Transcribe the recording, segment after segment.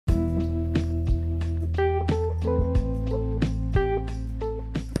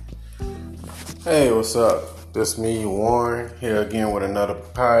Hey, what's up? This me, Warren, here again with another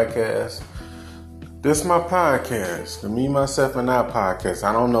podcast. This is my podcast, the Me, Myself, and I podcast.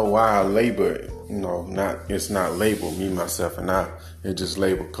 I don't know why I label it, it's not labeled Me, Myself, and I. It's just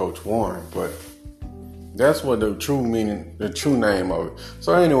labeled Coach Warren, but that's what the true name of it.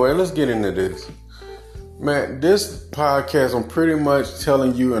 So anyway, let's get into this. Man, this podcast, I'm pretty much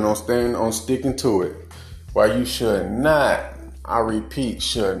telling you and I'm sticking to it. Why you should not, I repeat,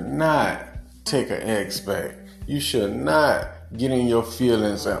 should not take an X back. You should not get in your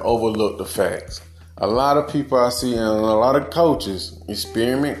feelings and overlook the facts. A lot of people I see and a lot of coaches,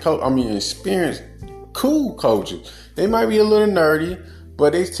 experienced cool coaches. They might be a little nerdy,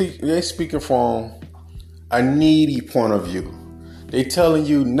 but they speaking from a needy point of view. They telling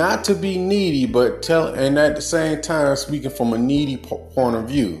you not to be needy, and at the same time speaking from a needy point of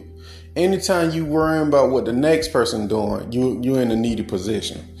view. Anytime you worrying about what the next person doing, you in a needy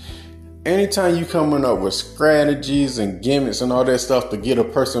position. Anytime you coming up with strategies and gimmicks and all that stuff to get a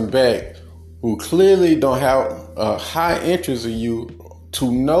person back who clearly don't have a high interest in you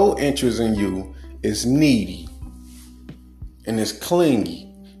to no interest in you, is needy and is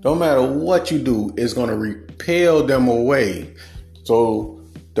clingy. No matter what you do, it's going to repel them away. So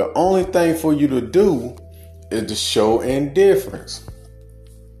the only thing for you to do is to show indifference.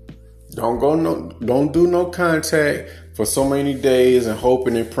 Don't do no contact for so many days and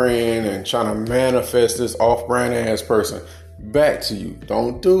hoping and praying and trying to manifest this off-brand ass person back to you.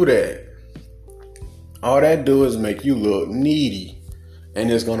 Don't do that. All that do is make you look needy, and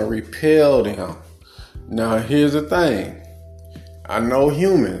it's gonna repel them. Now here's the thing. I know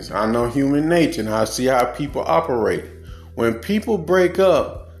humans. I know human nature, and I see how people operate. When people break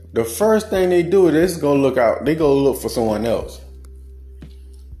up, the first thing they do is they go look for someone else.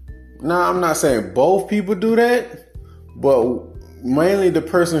 Now, I'm not saying both people do that, but mainly the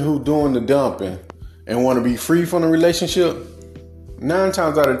person who's doing the dumping and want to be free from the relationship, 9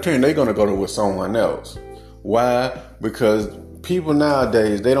 times out of 10, they're going to go with someone else. Why? Because people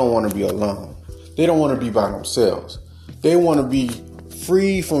nowadays, they don't want to be alone. They don't want to be by themselves. They want to be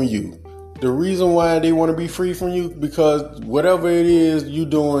free from you. The reason why they want to be free from you, because whatever it is you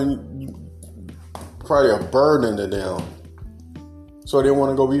doing, probably a burden to them. So they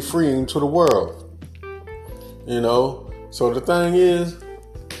want to go be free into the world. So the thing is,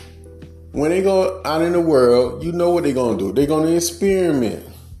 when they go out in the world, you know what they're going to do. They're going to experiment.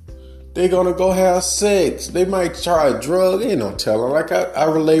 They're going to go have sex. They might try a drug. Ain't no telling. Like I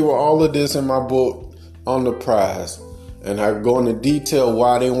relate with all of this in my book On the Prize. And I go into detail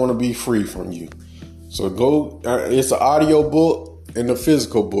why they want to be free from you. So it's an audio book and a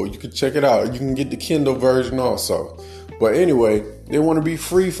physical book. You can check it out. You can get the Kindle version also. But anyway, they want to be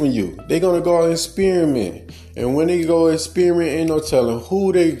free from you. They're going to go out and experiment. And when they go experiment, ain't no telling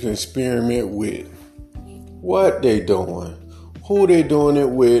who they can experiment with, what they doing, who they doing it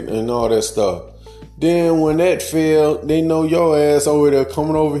with, and all that stuff. Then when that failed, they know your ass over there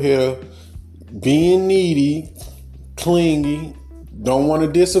coming over here, being needy, clingy, don't want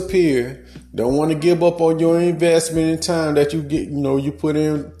to disappear, don't want to give up on your investment in time that you put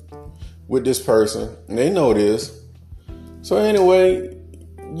in with this person. And they know this. So anyway,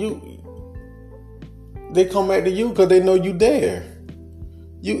 they come back to you because they know you there.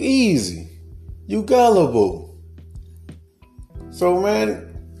 You easy. You gullible. So man,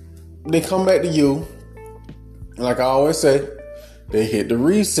 they come back to you. Like I always say, they hit the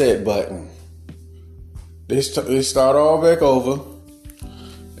reset button. They start all back over.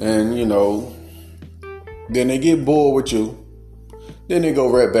 And then they get bored with you. Then they go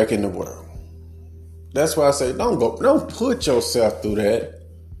right back in the world. That's why I say don't put yourself through that.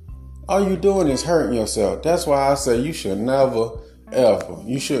 All you doing is hurting yourself. That's why I say you should never, ever,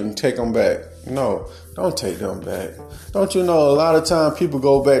 you shouldn't take them back. No, don't take them back. Don't you know a lot of time people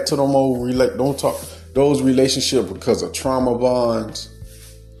go back to them old those relationships because of trauma bonds,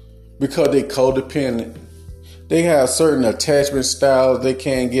 because they codependent. They have certain attachment styles they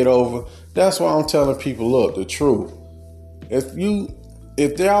can't get over. That's why I'm telling people, look, the truth.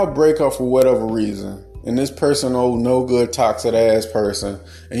 If they all break up for whatever reason, and this person, no good, toxic ass person,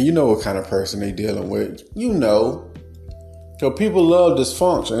 and you know what kind of person they dealing with, because people love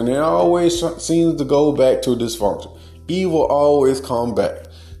dysfunction, and it always seems to go back to dysfunction. Evil always come back.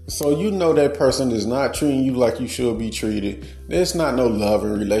 So that person is not treating you like you should be treated. There's not no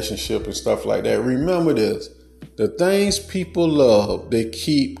loving relationship and stuff like that. Remember this. The things people love, they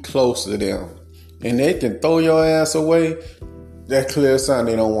keep close to them. And they can throw your ass away. That clear sign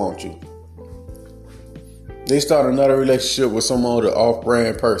they don't want you. They start another relationship with some other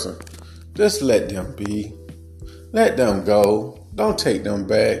off-brand person. Just let them be. Let them go. Don't take them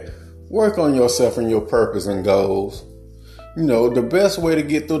back. Work on yourself and your purpose and goals. The best way to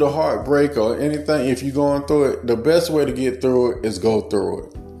get through the heartbreak or anything, if you're going through it, the best way to get through it is go through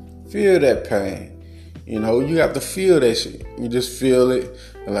it. Feel that pain. You have to feel that shit. You just feel it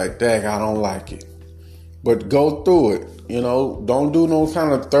and like, dang, I don't like it. But go through it. Don't do no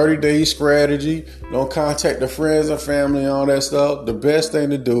kind of 30-day strategy. Don't contact the friends and family and all that stuff. The best thing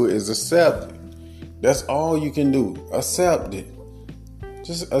to do is accept it. That's all you can do. Accept it.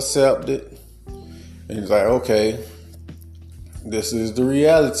 Just accept it. And it's like, okay, this is the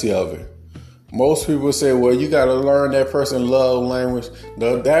reality of it. Most people say, well, you got to learn that person's love language.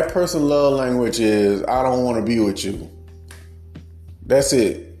 That person's love language is, I don't want to be with you. That's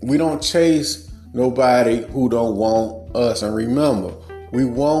it. We don't chase nobody who don't want us. And remember, we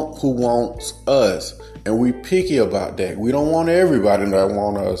want who wants us. And we picky about that. We don't want everybody that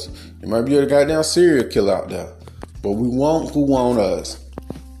want us. It might be a goddamn serial killer out there. But we want who want us.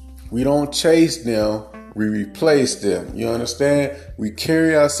 We don't chase them. We replace them. You understand? We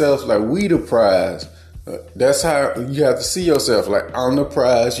carry ourselves like we the prize. That's how you have to see yourself. Like, I'm the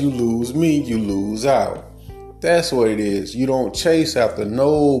prize. You lose me, you lose out. That's what it is. You don't chase after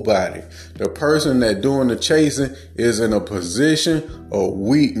nobody. The person that doing the chasing is in a position of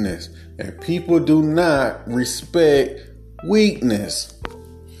weakness. And people do not respect weakness.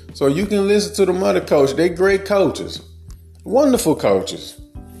 So you can listen to the mother coach. They're great coaches. Wonderful coaches.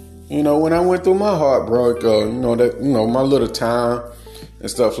 When I went through my heartbreak, my little time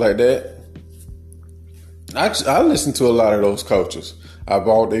and stuff like that, I listened to a lot of those coaches. I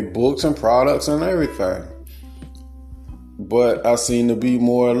bought their books and products and everything. But I seemed to be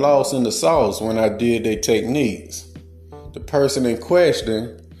more lost in the sauce when I did their techniques. The person in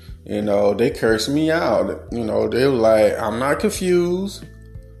question, they cursed me out. They were like, I'm not confused.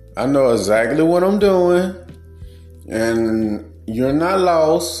 I know exactly what I'm doing. And you're not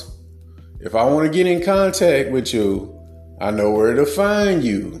lost. If I want to get in contact with you, I know where to find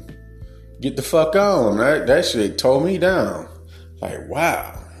you. Get the fuck on. That shit tore me down. Like,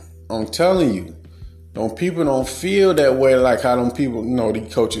 wow. I'm telling you. People don't feel that way like how them people, the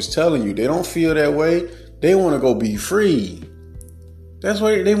coaches telling you. They don't feel that way. They want to go be free. That's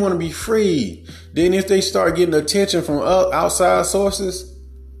why they want to be free. Then if they start getting attention from outside sources,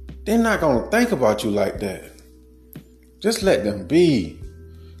 they're not going to think about you like that. Just let them be.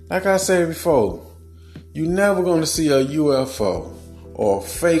 Like I said before, you're never going to see a UFO or a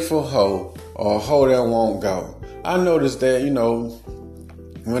faithful hoe or a hoe that won't go. I noticed that,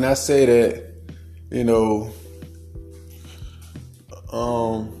 when I say that,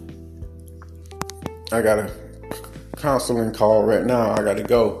 I got a counseling call right now. I got to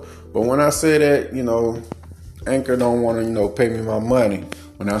go. But when I say that, Anchor don't want to, pay me my money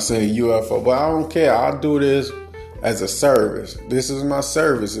when I say UFO. But I don't care. I'll do this as a service. This is my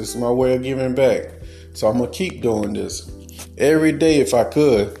service. This is my way of giving back. So I'm going to keep doing this every day if I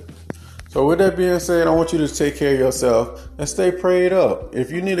could. So with that being said, I want you to take care of yourself and stay prayed up.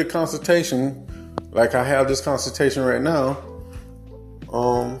 If you need a consultation, like I have this consultation right now,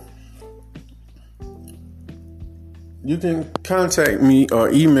 you can contact me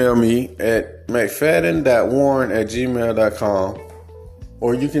or email me at mcfadden.warren@gmail.com,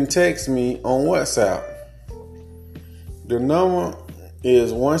 or you can text me on WhatsApp. The number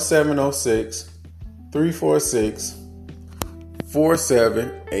is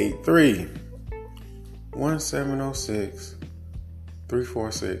 1706-346-4783.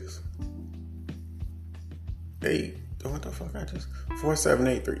 1706-346-8. What the fuck?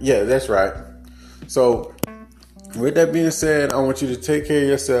 4783. Yeah, that's right. So, with that being said, I want you to take care of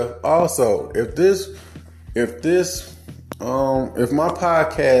yourself. Also, if my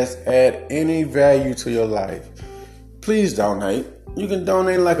podcast add any value to your life, please donate. You can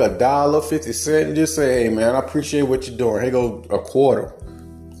donate like $1, 50 cents, and just say, hey man, I appreciate what you're doing. Here go a quarter.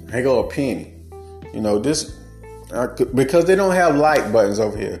 Here go a penny. Because they don't have like buttons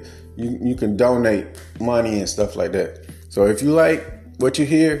over here. You can donate money and stuff like that. So if you like what you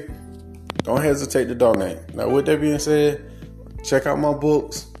hear, don't hesitate to donate. Now, with that being said, check out my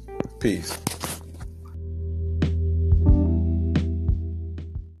books. Peace.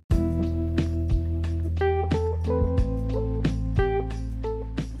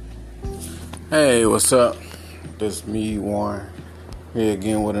 Hey, what's up? This is me, Warren, here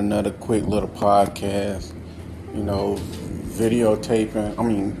again with another quick little podcast.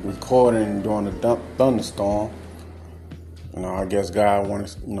 Recording during the thunderstorm. I guess God wanted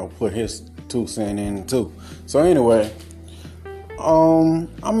to, put his 2 cents in too. So anyway,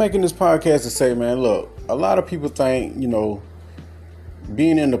 I'm making this podcast to say, man, look, a lot of people think,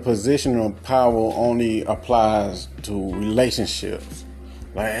 being in the position of power only applies to relationships.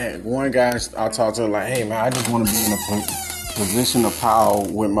 Like one guy I talked to, like, hey man, I just want to be in a position of power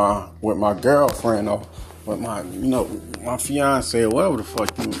with my girlfriend or with my fiance or whatever the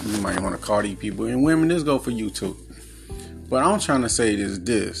fuck you might want to call these people. And women, this go for you too. But I'm trying to say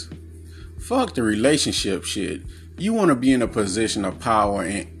this. Fuck the relationship shit. You want to be in a position of power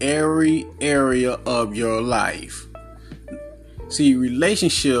in every area of your life. See,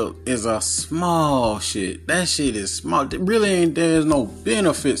 relationship is a small shit. That shit is small. There's no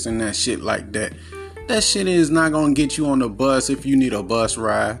benefits in that shit like that. That shit is not gonna get you on the bus if you need a bus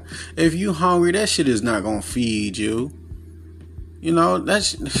ride. If you hungry, that shit is not gonna feed you. You know,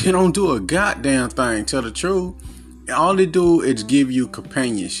 it don't do a goddamn thing, tell the truth. All it do is give you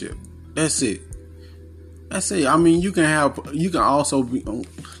companionship. That's it. I mean, you can also be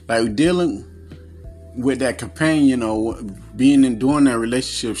like dealing with that companion or doing that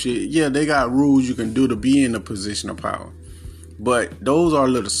relationship shit. Yeah, they got rules you can do to be in a position of power. But those are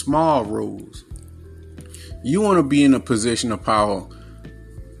little small rules. You want to be in a position of power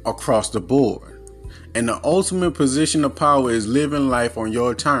across the board. And the ultimate position of power is living life on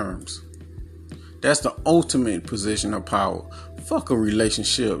your terms. That's the ultimate position of power. Fuck a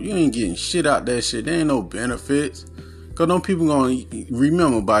relationship. You ain't getting shit out that shit. There ain't no benefits. Because them people going to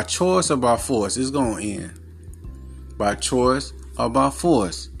remember, by choice or by force, it's going to end. By choice or by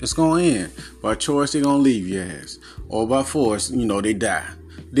force, it's going to end. By choice, they're going to leave your ass. Or by force, they die.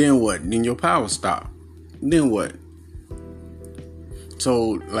 Then what? Then your power stop. Then what?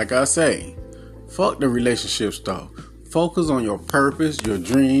 So, like I say, fuck the relationship stuff. Focus on your purpose, your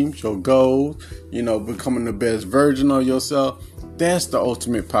dreams, your goals, becoming the best version of yourself. That's the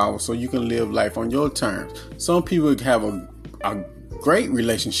ultimate power, so you can live life on your terms. Some people have a great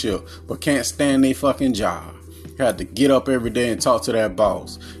relationship, but can't stand their fucking job. You have to get up every day and talk to that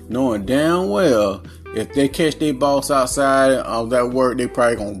boss, knowing damn well if they catch their boss outside of that work, they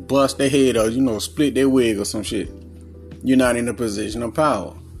probably gonna bust their head or, split their wig or some shit. You're not in a position of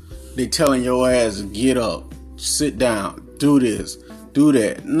power. They telling your ass to get up, sit down, do this, do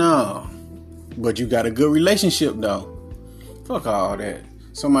that. No. But you got a good relationship though. Fuck all that.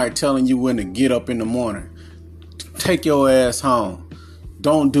 Somebody telling you when to get up in the morning. Take your ass home.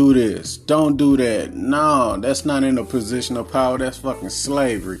 Don't do this. Don't do that. No, that's not in a position of power. That's fucking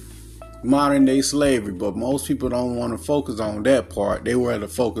slavery. Modern day slavery. But most people don't want to focus on that part. They rather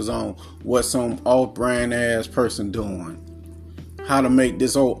focus on what some off-brand ass person doing. How to make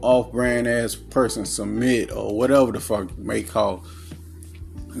this old off-brand ass person submit or whatever the fuck you may call.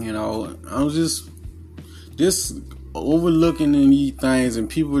 I'm just overlooking in these things, and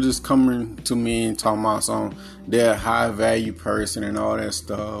people just coming to me and talking about they're a high value person and all that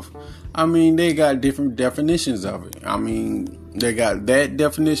stuff. I mean, they got different definitions of it. I mean, they got that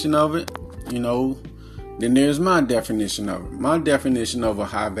definition of it, then there's my definition of it. My definition of a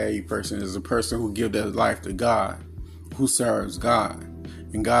high value person is a person who gives their life to God, who serves God,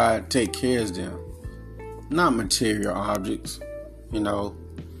 and God take care of them, not material objects,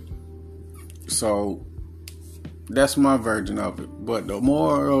 So that's my version of it. But the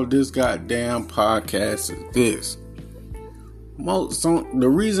moral of this goddamn podcast is this. The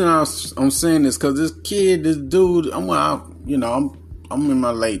reason I'm saying this because this dude, I'm in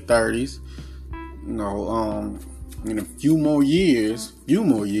my late 30s. In a few more years,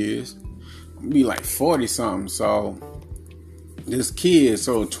 I'll be like 40 something. So this kid,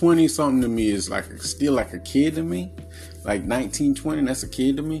 20 something to me is still like a kid to me. Like 19, 20, that's a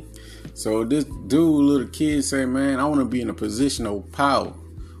kid to me. So this little kid say, man, I want to be in a position of power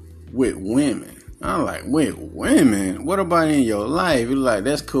with women. I'm like, with women? What about in your life? He's like,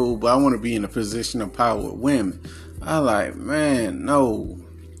 that's cool, but I want to be in a position of power with women. I like, man, no.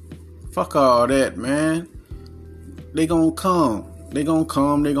 Fuck all that, man. They gonna come. They gonna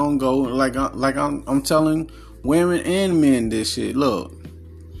go. Like I'm telling women and men this shit. Look,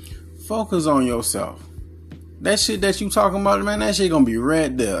 focus on yourself. That shit that you talking about, man, that shit gonna be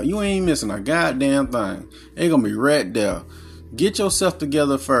right there. You ain't missing a goddamn thing. It gonna be right there. Get yourself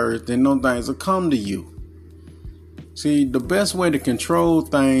together first, then those things will come to you. See, the best way to control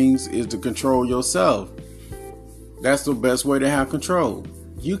things is to control yourself. That's the best way to have control.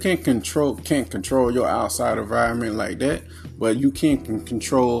 You can't control your outside environment like that, but you can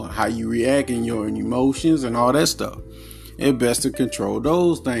control how you react in your emotions and all that stuff. It's best to control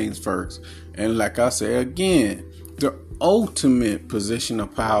those things first. And like I said again, the ultimate position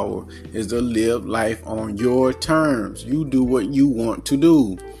of power is to live life on your terms. You do what you want to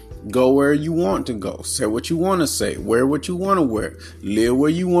do. Go where you want to go. Say what you want to say. Wear what you want to wear. Live where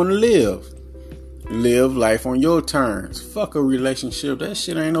you want to live. live life on your terms. Fuck a relationship. That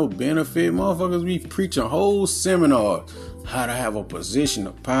shit ain't no benefit. Motherfuckers be preaching whole seminars how to have a position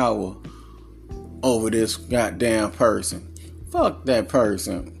of power over this goddamn person. Fuck that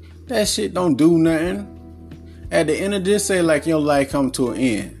person. That shit don't do nothing. At the end of this, say like your life come to an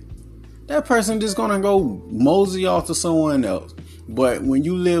end. That person just gonna go mosey off to someone else. But when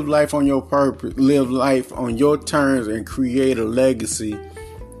you live life on your purpose, live life on your terms and create a legacy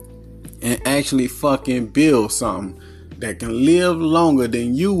and actually fucking build something that can live longer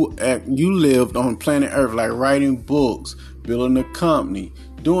than you lived on planet Earth, like writing books, building a company,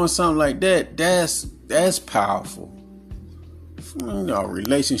 doing something like that, that's powerful.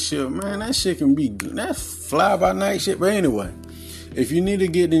 Relationship, man, that shit can be good. That's fly by night shit. But anyway, if you need to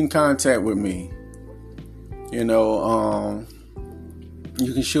get in contact with me, you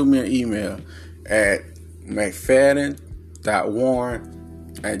can shoot me an email at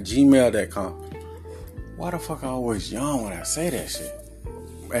mcfadden.warren@gmail.com. Why the fuck I always yawn when I say that shit?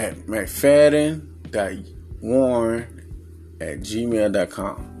 At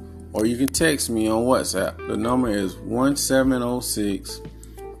mcfadden.warren@gmail.com. Or you can text me on WhatsApp. The number is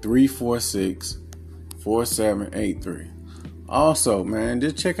 1706-346-4783. Also, man,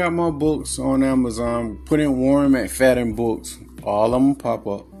 just check out my books on Amazon. Put in Warren McFadden books. All of them pop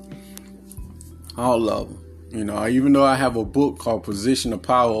up. All of them. Even though I have a book called Position of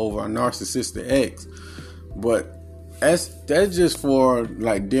Power Over a Narcissistic Ex. But that's just for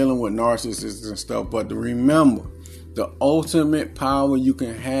like dealing with narcissists and stuff. But to remember, the ultimate power you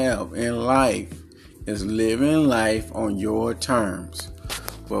can have in life is living life on your terms.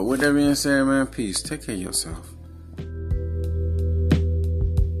 But with that being said, man, peace. Take care of yourself.